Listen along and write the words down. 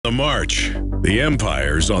The march. The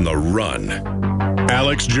empire's on the run.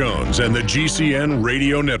 Alex Jones and the GCN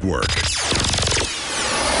Radio Network.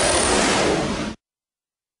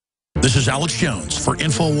 This is Alex Jones for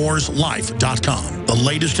InfoWarsLife.com. The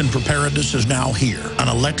latest in preparedness is now here. An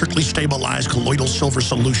electrically stabilized colloidal silver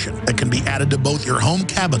solution that can be added to both your home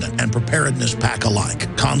cabinet and preparedness pack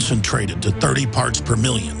alike. Concentrated to 30 parts per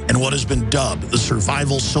million in what has been dubbed the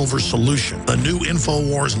survival silver solution. The new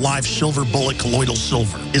InfoWars Life Silver Bullet Colloidal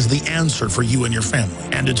Silver is the answer for you and your family.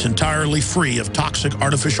 And it's entirely free of toxic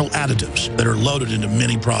artificial additives that are loaded into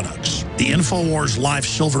many products. The InfoWars Life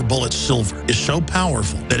Silver Bullet Silver is so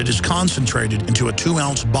powerful that it is concentrated into a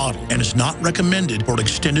 2-ounce bottle and is not recommended for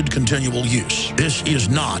extended continual use. This is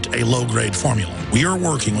not a low-grade formula. We are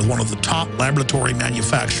working with one of the top laboratory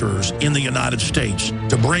manufacturers in the United States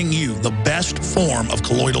to bring you the best form of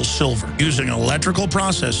colloidal silver using electrical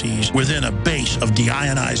processes within a base of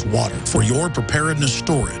deionized water for your preparedness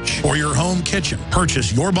storage or your home kitchen.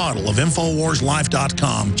 Purchase your bottle of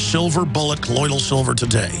InfoWarsLife.com Silver Bullet Colloidal Silver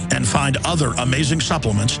today and find other amazing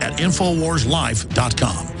supplements at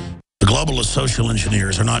InfoWarsLife.com. The globalist social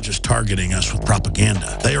engineers are not just targeting us with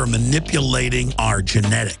propaganda. They are manipulating our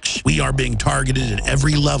genetics. We are being targeted at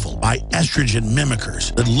every level by estrogen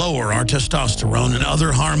mimickers that lower our testosterone and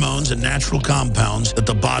other hormones and natural compounds that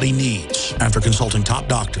the body needs. After consulting top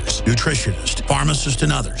doctors, nutritionists, pharmacists,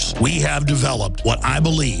 and others, we have developed what I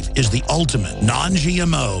believe is the ultimate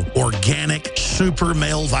non-GMO organic super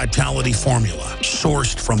male vitality formula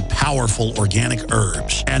sourced from powerful organic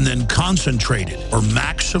herbs and then concentrated for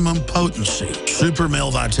maximum potency. Super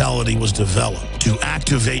Male Vitality was developed to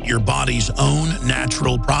activate your body's own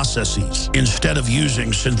natural processes instead of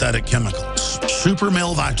using synthetic chemicals. Super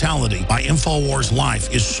Male Vitality by InfoWars Life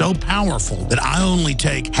is so powerful that I only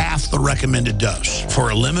take half the recommended dose.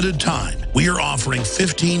 For a limited time, we are offering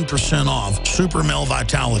 15% off Super Male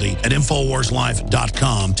Vitality at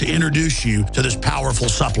InfoWarsLife.com to introduce you to this powerful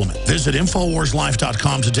supplement. Visit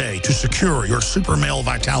InfoWarsLife.com today to secure your Super Male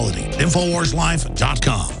Vitality.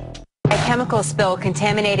 InfoWarsLife.com. A chemical spill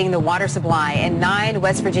contaminating the water supply in 9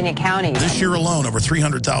 West Virginia counties. This year alone, over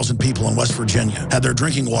 300,000 people in West Virginia had their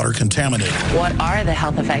drinking water contaminated. What are the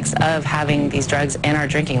health effects of having these drugs in our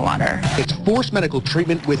drinking water? It's forced medical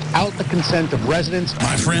treatment without the consent of residents.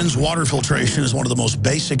 My friends, water filtration is one of the most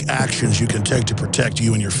basic actions you can take to protect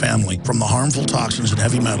you and your family from the harmful toxins and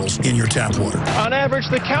heavy metals in your tap water. On average,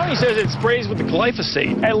 the county says it sprays with the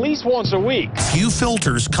glyphosate at least once a week. Few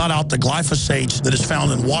filters cut out the glyphosate that is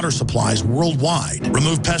found in water supplies worldwide.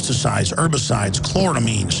 Remove pesticides, herbicides,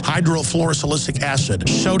 chloramines, hydrofluorosilicic acid,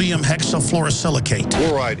 sodium hexafluorosilicate.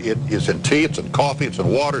 Fluoride, it is in tea, it's in coffee, it's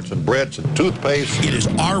in water, it's in bread, it's in toothpaste. It is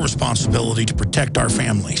our responsibility to protect our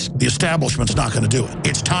families. The establishment's not going to do it.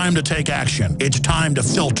 It's time to take action. It's time to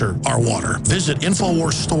filter our water. Visit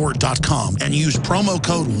InfoWarsStore.com and use promo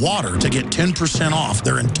code WATER to get 10% off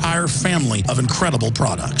their entire family of incredible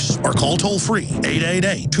products. Or call toll-free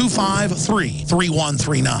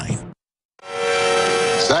 888-253-3139.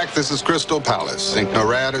 Zach, this is Crystal Palace. Think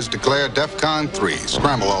NORAD has declared DEFCON 3.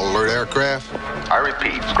 Scramble all alert aircraft. I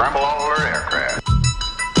repeat, scramble all alert aircraft.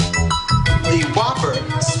 The Whopper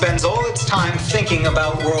spends all its time thinking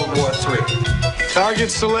about World War III. Target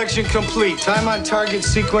selection complete. Time on target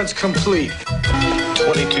sequence complete.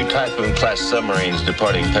 22 Typhoon-class submarines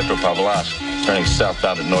departing Petropavlovsk, turning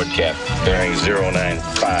southbound at Nordkap, bearing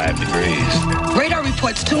 095 degrees. Radar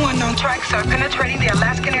reports 2 unknown tracks are penetrating the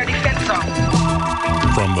Alaskan air defense zone.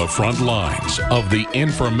 From the front lines of the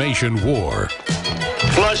information war.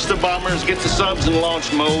 Flush the bombers, get the subs in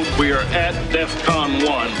launch mode. We are at DEFCON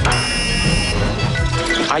 1.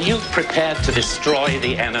 Are you prepared to destroy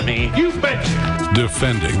the enemy? You betcha.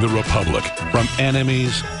 Defending the Republic from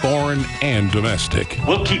enemies, foreign and domestic.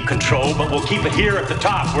 We'll keep control, but we'll keep it here at the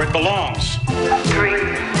top where it belongs. 3, 2,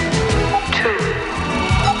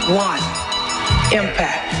 1.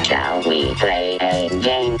 Impact. Shall we play a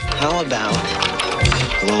game? How about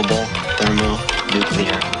global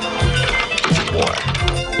thermonuclear war?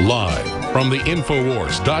 Live from the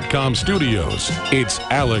Infowars.com studios, it's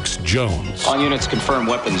Alex Jones. All units confirm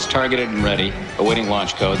weapons targeted and ready, awaiting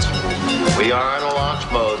launch codes. We are in a launch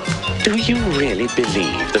mode. Do you really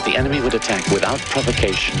believe that the enemy would attack without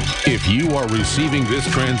provocation? If you are receiving this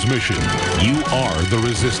transmission, you are the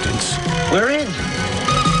resistance. We're in.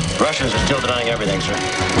 Russians are still denying everything, sir.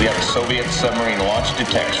 We have a Soviet submarine launch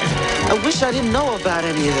detection. I wish I didn't know about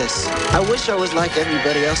any of this. I wish I was like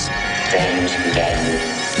everybody else. Strange game.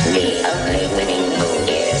 The only winning move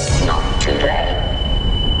is not to play.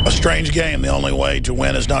 A strange game. The only way to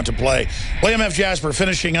win is not to play. William F. Jasper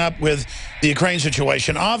finishing up with the Ukraine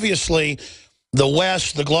situation. Obviously, the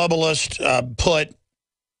West, the globalists, put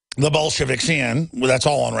the Bolsheviks in. Well, that's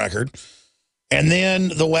all on record. And then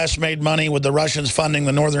the West made money with the Russians funding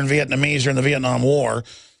the Northern Vietnamese during the Vietnam War.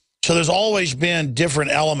 So there's always been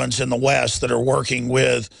different elements in the West that are working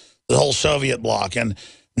with the whole Soviet bloc. And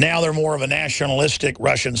now they're more of a nationalistic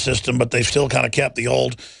Russian system, but they've still kind of kept the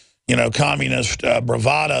old, you know, communist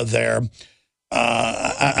bravado there.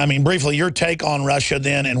 I mean, briefly, your take on Russia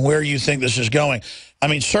then and where you think this is going. I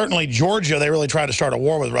mean, certainly Georgia, they really tried to start a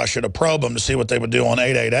war with Russia to probe them to see what they would do on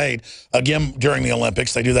 888. Again, during the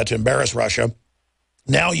Olympics, they do that to embarrass Russia.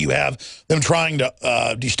 Now you have them trying to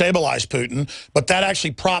destabilize Putin, but that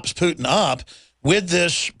actually props Putin up with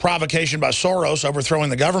this provocation by Soros overthrowing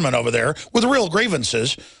the government over there with real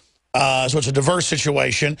grievances. So it's a diverse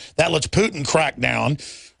situation. That lets Putin crack down.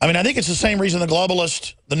 I mean, I think it's the same reason the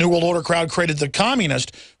globalist, the New World Order crowd created the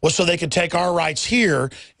communist, was so they could take our rights here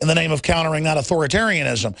in the name of countering that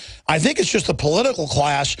authoritarianism. I think it's just the political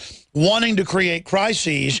class wanting to create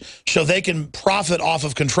crises so they can profit off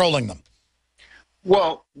of controlling them.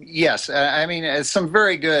 Well, yes. I mean, some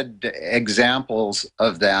very good examples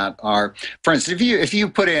of that are, for instance, if you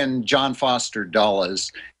put in John Foster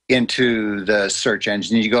Dulles into the search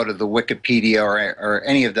engine, you go to the Wikipedia or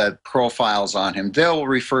any of the profiles on him, they'll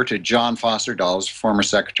refer to John Foster Dulles, former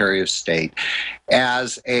Secretary of State,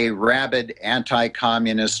 as a rabid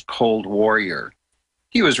anti-communist Cold Warrior.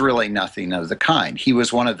 He was really nothing of the kind. He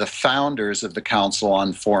was one of the founders of the Council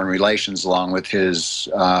on Foreign Relations, along with his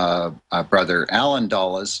brother Alan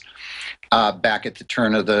Dulles, back at the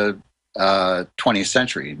turn of the 20th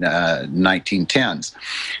century, 1910s.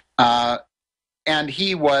 And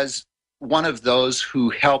he was one of those who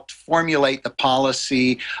helped formulate the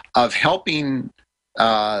policy of helping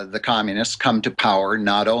the communists come to power,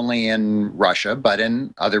 not only in Russia, but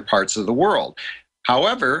in other parts of the world.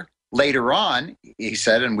 However, later on, he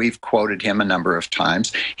said, and we've quoted him a number of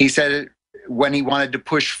times, he said when he wanted to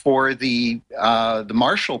push for the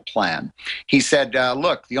Marshall Plan, he said,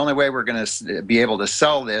 look, the only way we're going to be able to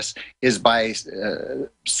sell this is by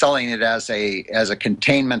selling it as a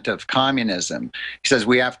containment of communism. He says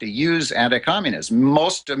we have to use anti-communism.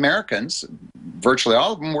 Most Americans, virtually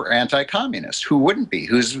all of them, were anti-communist. Who wouldn't be?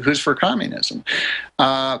 Who's for communism?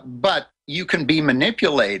 But you can be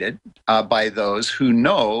manipulated by those who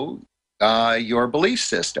know your belief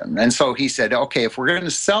system. And so he said, okay, if we're going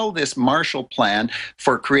to sell this Marshall Plan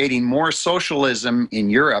for creating more socialism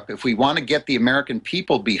in Europe, if we want to get the American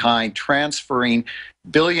people behind transferring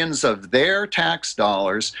billions of their tax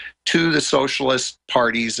dollars to the socialist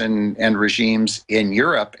parties and regimes in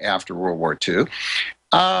Europe after World War II,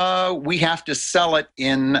 we have to sell it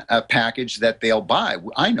in a package that they'll buy.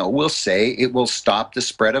 I know we'll say it will stop the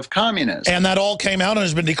spread of communism. And that all came out and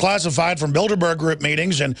has been declassified from Bilderberg Group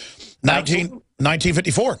meetings in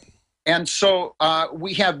 1954. And so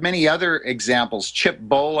we have many other examples. Chip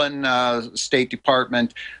Bolin, State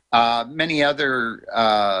Department, many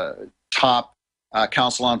other top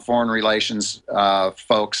Council on Foreign Relations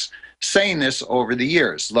folks saying this over the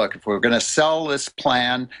years. Look, if we're going to sell this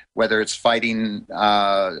plan, whether it's fighting,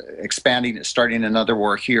 expanding, starting another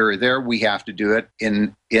war here or there, we have to do it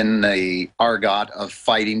in the argot of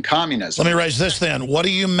fighting communism. Let me raise this then. What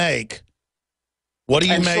do you make? What do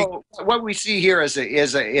you make? So what we see here is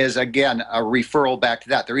again a referral back to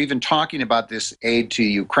that. They're even talking about this aid to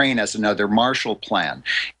Ukraine as another Marshall Plan,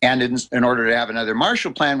 and in order to have another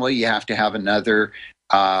Marshall Plan, well, you have to have another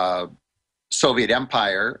Soviet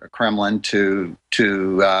Empire, a Kremlin, to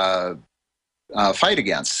fight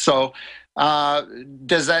against. So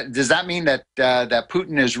does that mean that that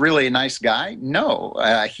Putin is really a nice guy? No,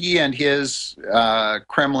 he and his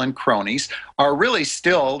Kremlin cronies are really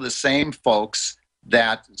still the same folks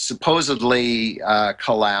that supposedly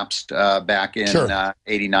collapsed back in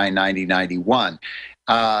 89, 90, 91.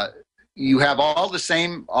 You have all the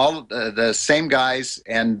same guys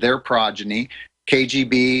and their progeny,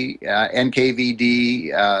 KGB,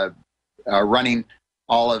 NKVD, running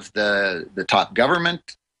all of the top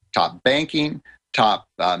government, top banking, top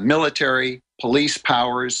military, police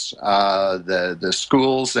powers, the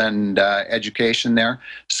schools and education there.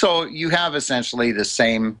 So you have essentially the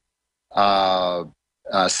same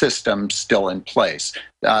system still in place.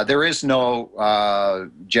 There is no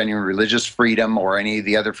genuine religious freedom or any of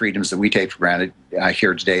the other freedoms that we take for granted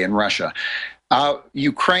here today in Russia.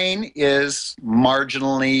 Ukraine is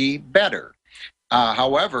marginally better.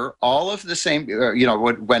 However, all of the same,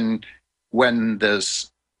 when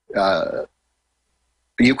this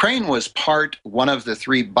Ukraine was one of the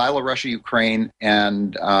three, Belarusia, Ukraine,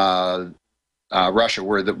 and Russia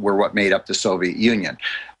were what made up the Soviet Union.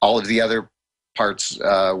 All of the other parts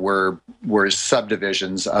were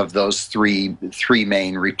subdivisions of those three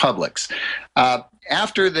main republics.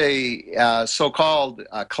 after the so-called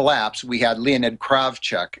collapse, we had Leonid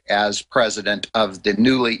Kravchuk as president of the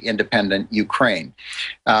newly independent Ukraine.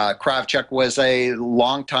 Kravchuk was a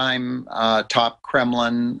longtime top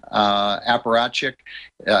Kremlin apparatchik,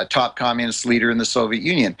 top communist leader in the Soviet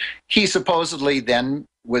Union. He supposedly then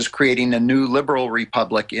was creating a new liberal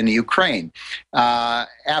republic in Ukraine.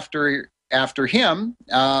 After him,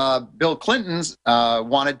 Bill Clinton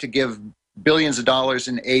wanted to give billions of dollars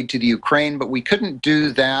in aid to the Ukraine, but we couldn't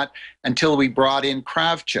do that until we brought in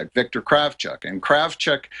Kravchuk, Viktor Kravchuk. And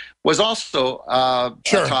Kravchuk was also a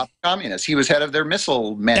top communist. He was head of their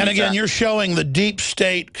missile manufacturing. And again, you're showing the deep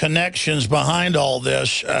state connections behind all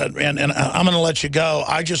this, and I'm going to let you go.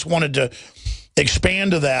 I just wanted to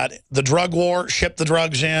expand to that. The drug war, ship the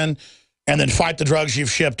drugs in, and then fight the drugs you've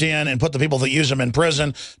shipped in and put the people that use them in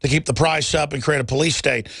prison to keep the price up and create a police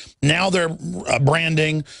state. Now they're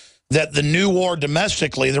branding that the new war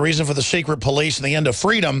domestically, the reason for the secret police and the end of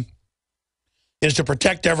freedom, is to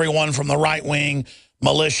protect everyone from the right-wing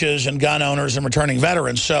militias and gun owners and returning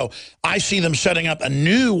veterans. So I see them setting up a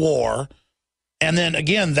new war, and then,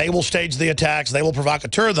 again, they will stage the attacks, they will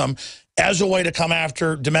provocateur them as a way to come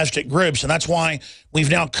after domestic groups. And that's why we've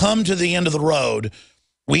now come to the end of the road.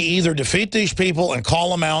 We either defeat these people and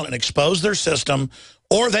call them out and expose their system,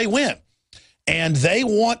 or they win. And they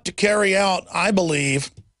want to carry out, I believe,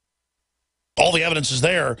 all the evidence is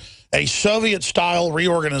there, a Soviet-style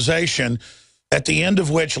reorganization at the end of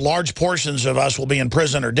which large portions of us will be in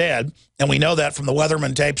prison or dead, and we know that from the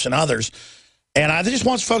Weatherman tapes and others. And I just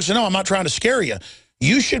want folks to know, I'm not trying to scare you.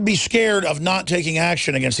 You should be scared of not taking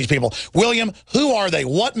action against these people. William, who are they?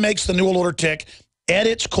 What makes the New World Order tick at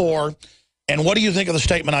its core, and what do you think of the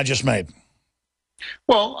statement I just made?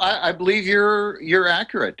 Well, I believe you're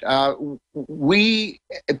accurate.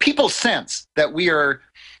 People sense that we are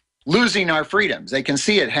losing our freedoms. They can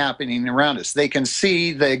see it happening around us. They can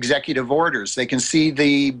see the executive orders. They can see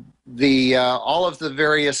the all of the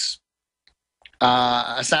various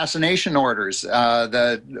assassination orders,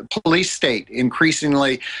 the police state,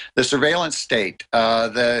 increasingly the surveillance state,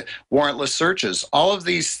 the warrantless searches. All of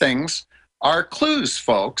these things are clues,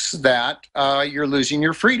 folks, that you're losing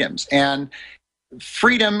your freedoms. And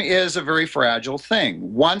freedom is a very fragile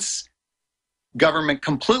thing. Once government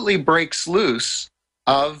completely breaks loose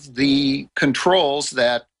of the controls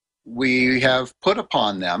that we have put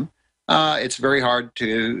upon them, it's very hard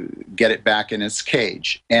to get it back in its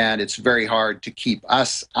cage. And it's very hard to keep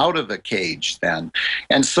us out of a cage then.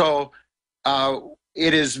 And so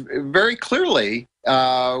it is very clearly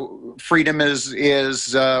freedom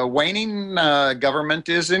is waning, government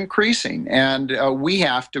is increasing, and we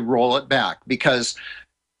have to roll it back, because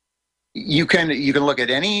you can look at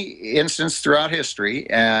any instance throughout history,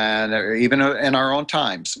 and even in our own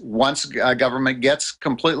times. Once a government gets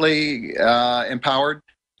completely empowered,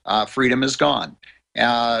 freedom is gone.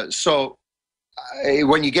 So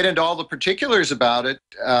when you get into all the particulars about it,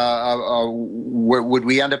 would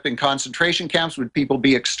we end up in concentration camps? Would people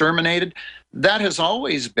be exterminated? That has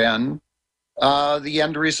always been the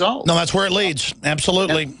end result. No, that's where it leads.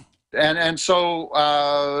 Absolutely. And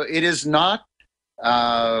so it is not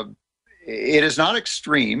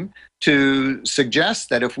extreme to suggest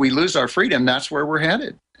that if we lose our freedom, that's where we're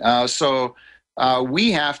headed. So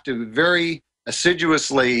we have to very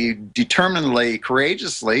assiduously, determinedly,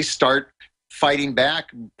 courageously start fighting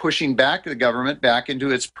back, pushing back the government back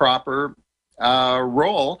into its proper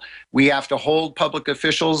role. We have to hold public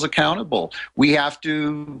officials accountable. We have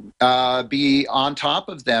to be on top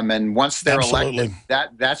of them. And once they're elected,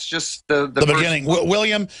 that's just the beginning.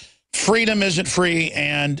 William, freedom isn't free,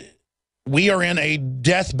 and we are in a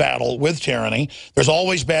death battle with tyranny. There's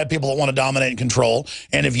always bad people that want to dominate and control.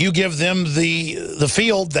 And if you give them the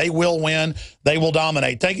field, they will win. They will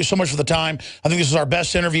dominate. Thank you so much for the time. I think this is our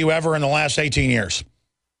best interview ever in the last 18 years.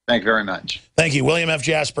 Thank you very much. Thank you. William F.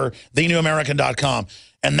 Jasper, thenewamerican.com.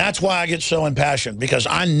 And that's why I get so impassioned, because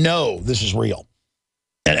I know this is real.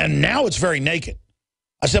 And now it's very naked.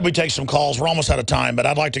 I said we'd take some calls. We're almost out of time, but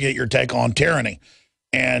I'd like to get your take on tyranny.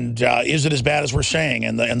 And is it as bad as we're saying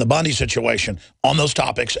in the Bundy situation? On those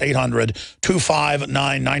topics,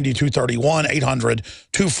 800-259-9231,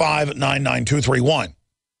 800-259-9231.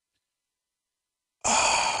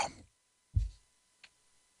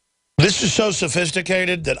 This is so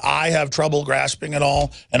sophisticated that I have trouble grasping it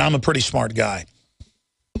all, and I'm a pretty smart guy.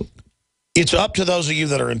 It's up to those of you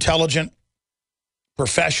that are intelligent,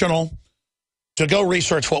 professional, to go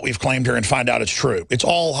research what we've claimed here and find out it's true. It's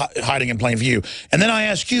all hiding in plain view. And then I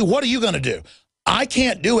ask you, what are you going to do? I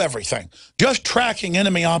can't do everything. Just tracking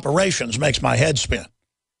enemy operations makes my head spin.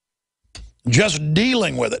 Just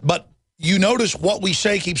dealing with it. But you notice what we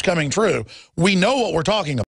say keeps coming true. We know what we're talking about.